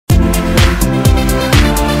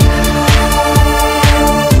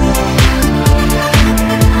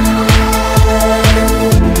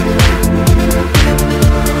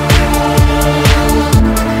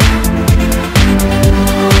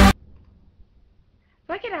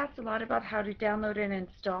get asked a lot about how to download and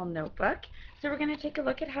install Notebook, so we're going to take a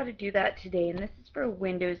look at how to do that today, and this is for a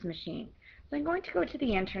Windows machine. So I'm going to go to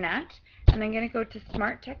the internet, and I'm going to go to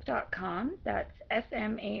smarttech.com, that's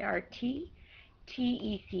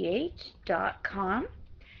smarttech.com,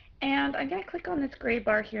 and I'm going to click on this gray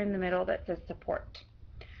bar here in the middle that says support.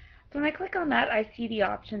 So when I click on that, I see the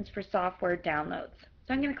options for software downloads.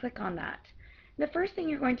 So I'm going to click on that. The first thing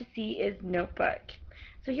you're going to see is Notebook.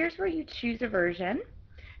 So here's where you choose a version,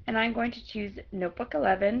 and I'm going to choose Notebook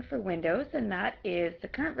 11 for Windows, and that is the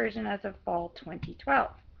current version as of fall 2012.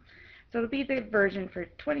 So it'll be the version for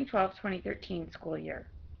 2012-2013 school year.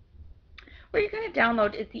 What you're going to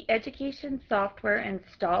download is the Education Software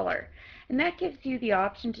Installer, and that gives you the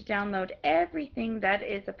option to download everything that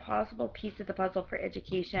is a possible piece of the puzzle for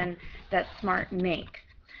education that SMART makes.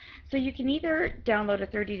 So you can either download a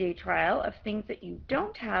 30-day trial of things that you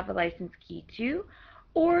don't have a license key to,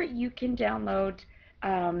 or you can download,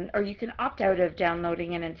 or you can opt out of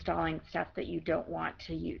downloading and installing stuff that you don't want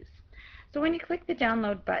to use. So when you click the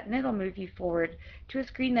download button, it'll move you forward to a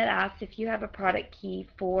screen that asks if you have a product key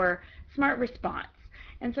for Smart Response.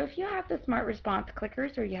 And so if you have the Smart Response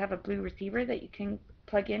clickers, or you have a blue receiver that you can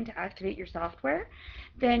plug in to activate your software,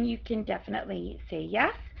 then you can definitely say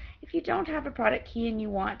yes. If you don't have a product key and you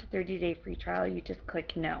want a 30-day free trial, you just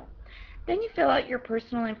click no. Then you fill out your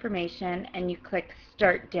personal information and you click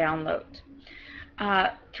Start Download.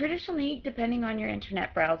 Traditionally, depending on your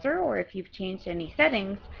internet browser or if you've changed any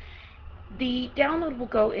settings, the download will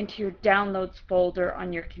go into your Downloads folder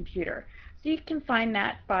on your computer. So you can find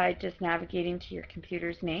that by just navigating to your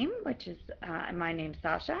computer's name, which is my name's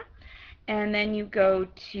Sasha, and then you go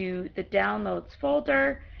to the Downloads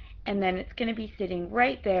folder, and then it's going to be sitting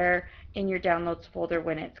right there in your Downloads folder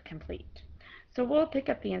when it's complete. So we'll pick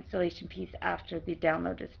up the installation piece after the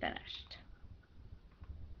download is finished.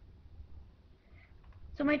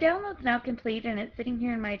 So my download's now complete, and it's sitting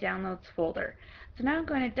here in my Downloads folder. So now I'm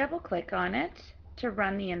going to double click on it to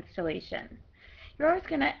run the installation. You're always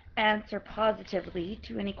going to answer positively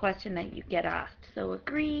to any question that you get asked. So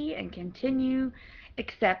agree and continue,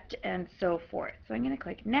 accept, and so forth. So I'm going to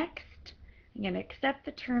click next. I'm going to accept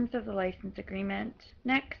the terms of the license agreement.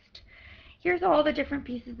 Next. Here's all the different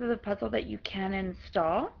pieces of the puzzle that you can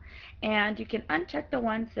install, and you can uncheck the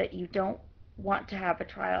ones that you don't want to have a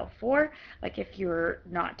trial for, like if you're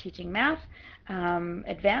not teaching math,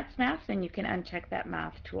 advanced math, then you can uncheck that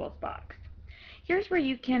math tools box. Here's where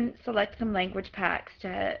you can select some language packs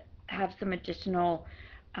to have some additional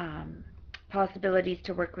possibilities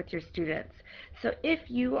to work with your students. So if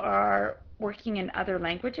you are working in other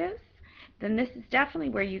languages, then this is definitely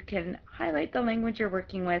where you can highlight the language you're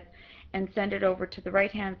working with and send it over to the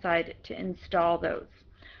right-hand side to install those.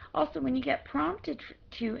 Also, when you get prompted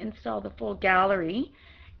to install the full gallery,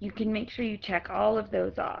 you can make sure you check all of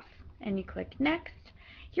those off. And you click Next.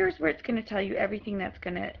 Here's where it's going to tell you everything that's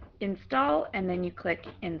going to install, and then you click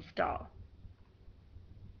Install.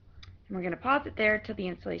 And we're going to pause it there till the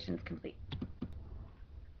installation is complete.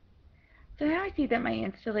 So now I see that my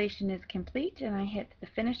installation is complete, and I hit the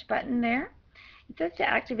Finish button there. It says to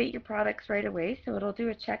activate your products right away, so it'll do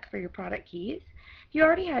a check for your product keys. If you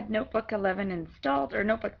already had Notebook 11 installed, or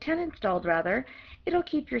Notebook 10 installed rather, it'll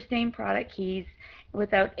keep your same product keys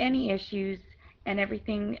without any issues, and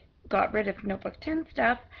everything got rid of Notebook 10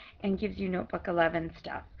 stuff and gives you Notebook 11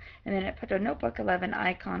 stuff. And then it put a Notebook 11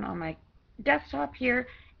 icon on my desktop here,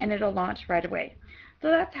 and it'll launch right away. So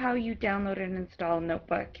that's how you download and install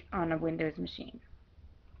Notebook on a Windows machine.